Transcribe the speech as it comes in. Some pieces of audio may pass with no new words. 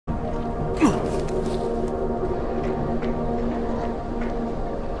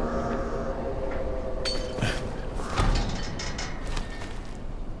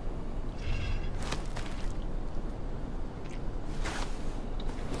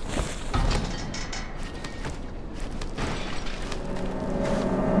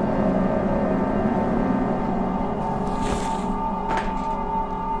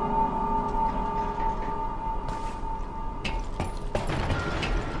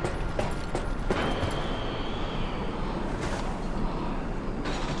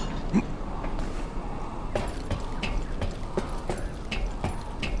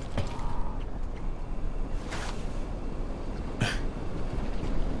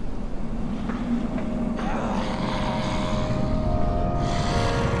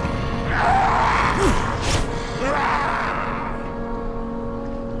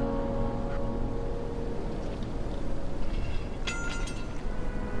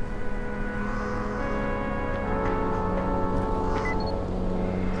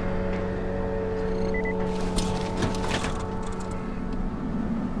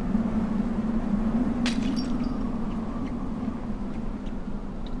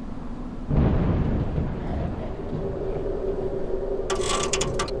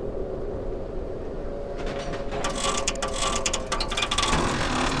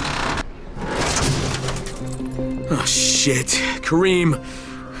Shit. Kareem,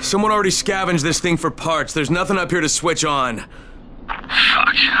 someone already scavenged this thing for parts. There's nothing up here to switch on.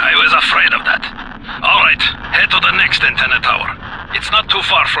 Fuck, I was afraid of that. Alright, head to the next antenna tower. It's not too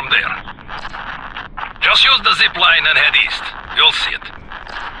far from there. Just use the zip line and head east. You'll see it.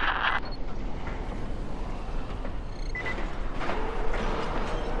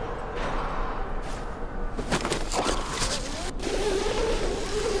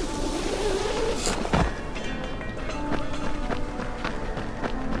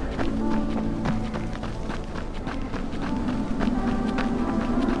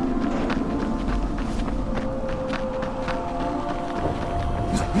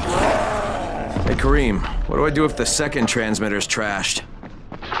 Kareem, what do I do if the second transmitter's trashed?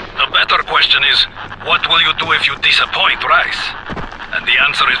 The better question is, what will you do if you disappoint Rice? And the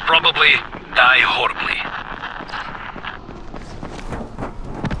answer is probably, die horribly.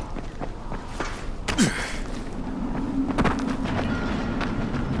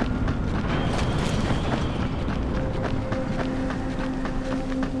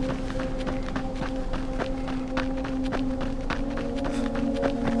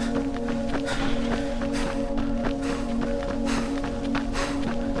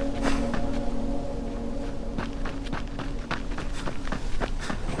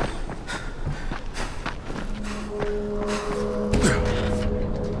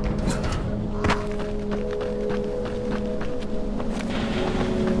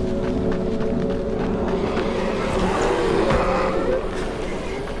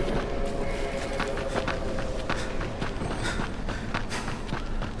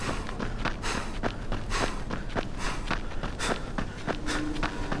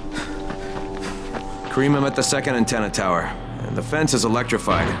 Kareem, I'm at the second antenna tower. And the fence is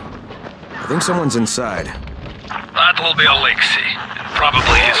electrified. I think someone's inside. That will be Alexei, and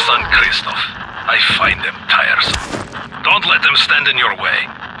probably his son Christoph. I find them tiresome. Don't let them stand in your way.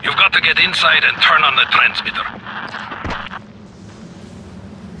 You've got to get inside and turn on the transmitter.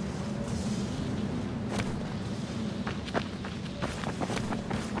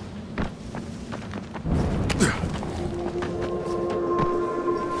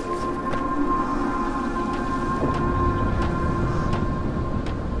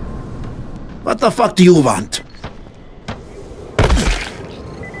 What the fuck do you want?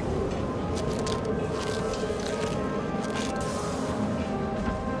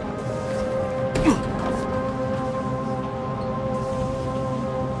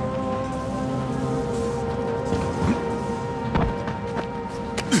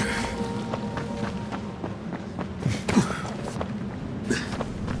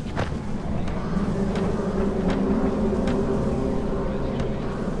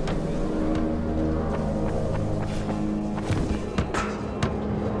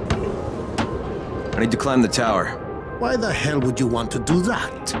 I need to climb the tower. Why the hell would you want to do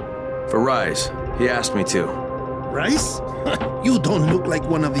that? For Rise. He asked me to. Rice? You don't look like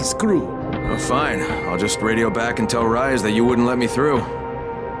one of his crew. Oh, fine. I'll just radio back and tell Rise that you wouldn't let me through.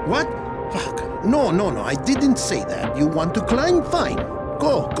 What? Fuck. No, I didn't say that. You want to climb? Fine.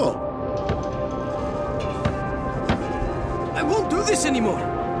 Go. I won't do this anymore.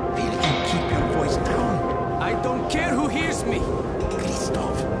 Will you keep your voice down? I don't care who hears me.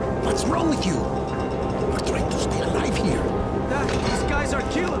 Christoph, what's wrong with you? We're trying to stay alive here. Dad, these guys are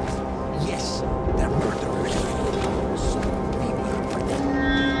killers. Yes, they're murderers. So we work for them.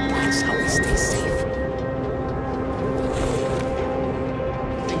 That's how we stay safe.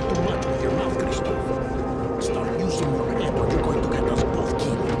 Think too much with your mouth, Christoph. Start using your head or you're going to get us both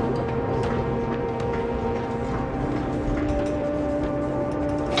killed.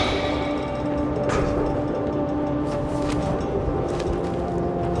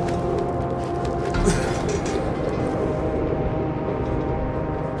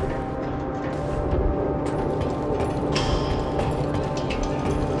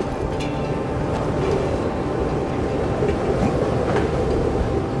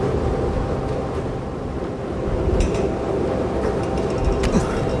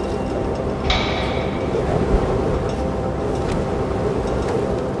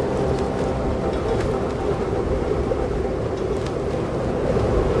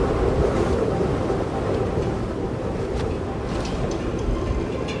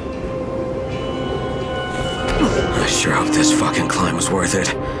 I sure hope this fucking climb was worth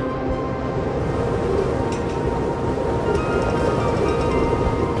it.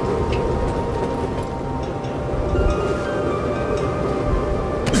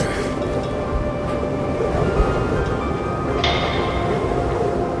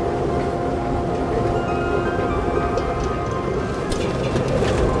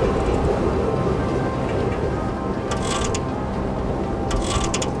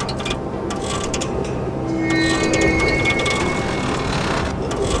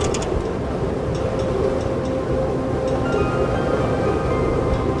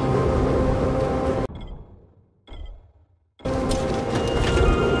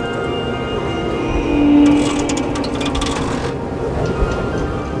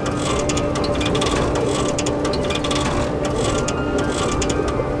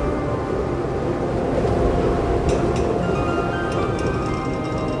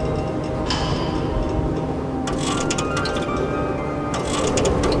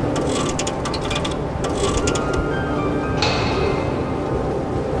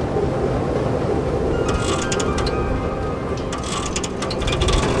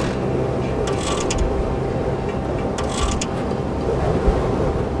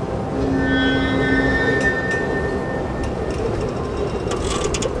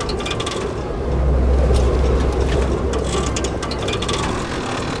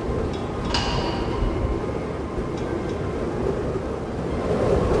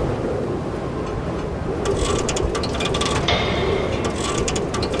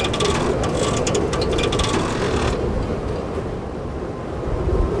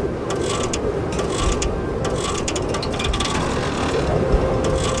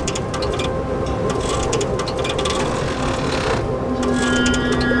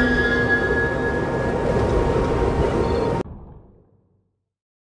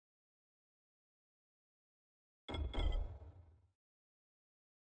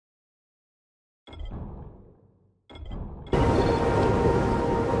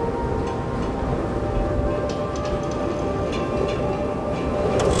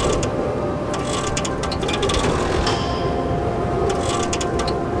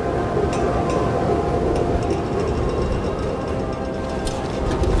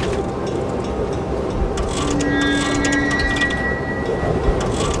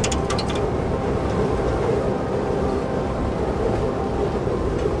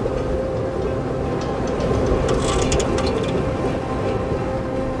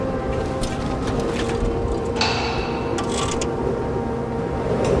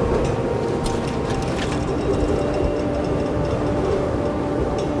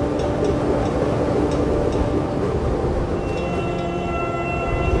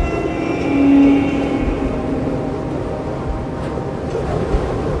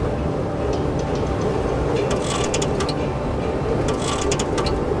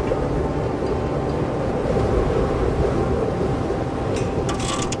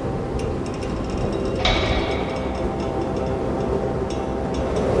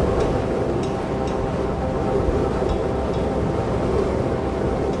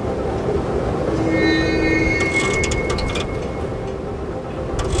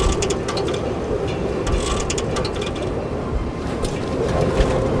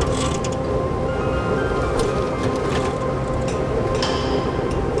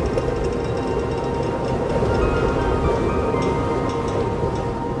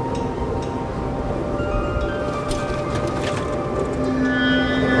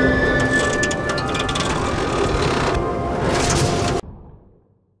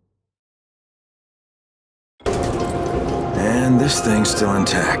 This thing's still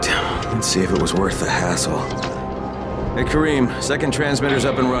intact. Let's see if it was worth the hassle. Hey, Kareem, second transmitter's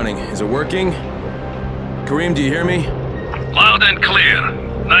up and running. Is it working? Kareem, do you hear me? Loud and clear.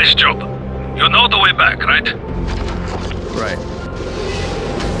 Nice job. You know the way back, right? Right.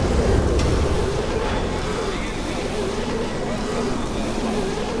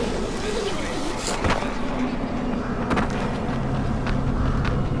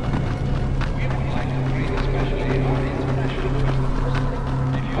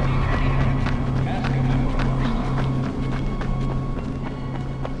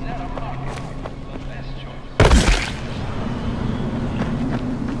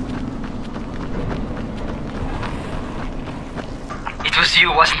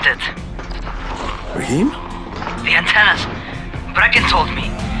 You, wasn't it? Raheem? The antennas. Brecken told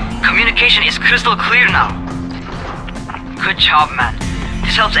me. Communication is crystal clear now. Good job, man.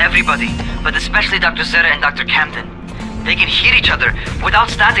 This helps everybody, but especially Dr. Zeta and Dr. Camden. They can hear each other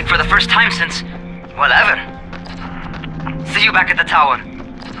without static for the first time since, well, ever. See you back at the tower.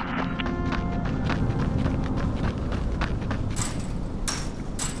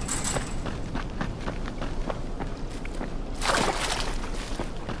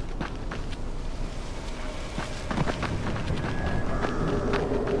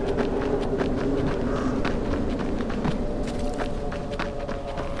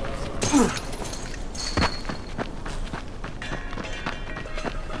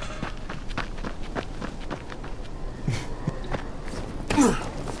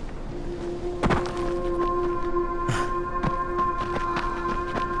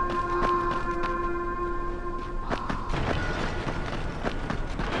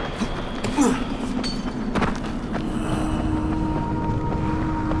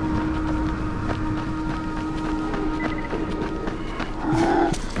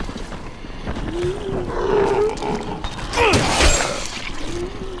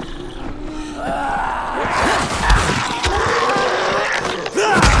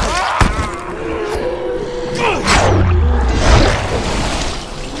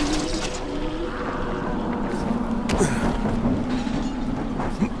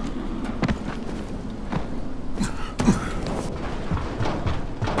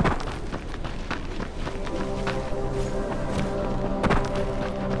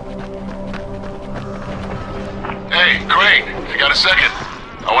 Hey, Crane, if you got a second,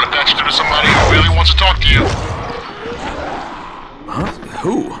 I want to patch you to somebody who really wants to talk to you. Huh?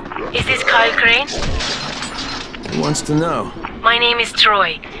 Who? Is this Kyle Crane? Who wants to know? My name is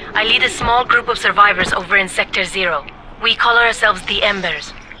Troy. I lead a small group of survivors over in Sector 0. We call ourselves the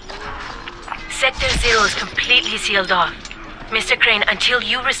Embers. Sector 0 is completely sealed off. Mr. Crane, until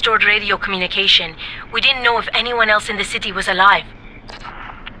you restored radio communication, we didn't know if anyone else in the city was alive.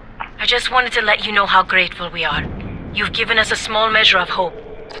 I just wanted to let you know how grateful we are. You've given us a small measure of hope.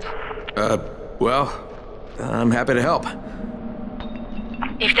 Well, I'm happy to help.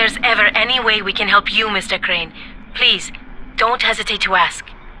 If there's ever any way we can help you, Mr. Crane, please, don't hesitate to ask.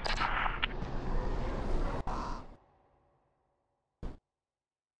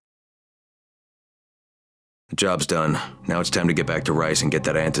 The job's done. Now it's time to get back to Rice and get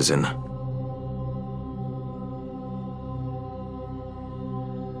that antizin.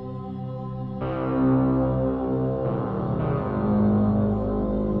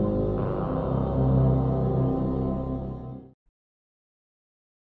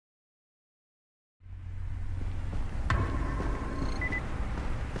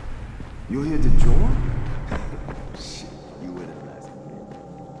 You're here to join? Shit, you were the last.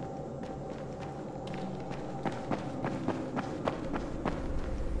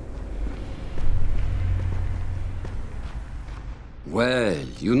 Well,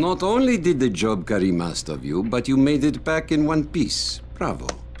 you not only did the job Karim asked of you, but you made it back in one piece. Bravo.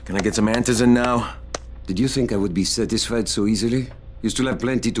 Can I get some antizin now? Did you think I would be satisfied so easily? You still have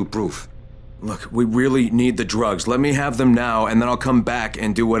plenty to prove. Look, we really need the drugs. Let me have them now, and then I'll come back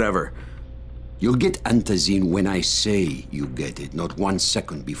and do whatever. You'll get antizin when I say you get it, not 1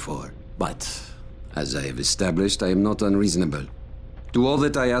 second before. But, as I have established, I am not unreasonable. Do all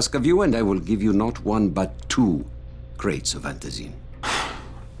that I ask of you, and I will give you not 1 but 2 crates of antizin.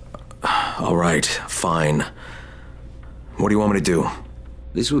 All right, fine. What do you want me to do?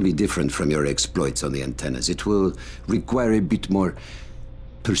 This will be different from your exploits on the antennas. It will require a bit more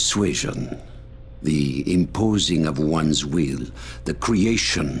persuasion. The imposing of one's will, the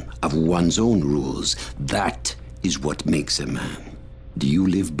creation of one's own rules, that is what makes a man. Do you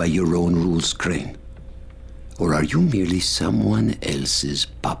live by your own rules, Crane? Or are you merely someone else's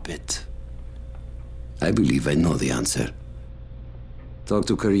puppet? I believe I know the answer. Talk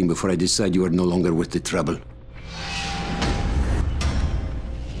to Karim before I decide you are no longer worth the trouble.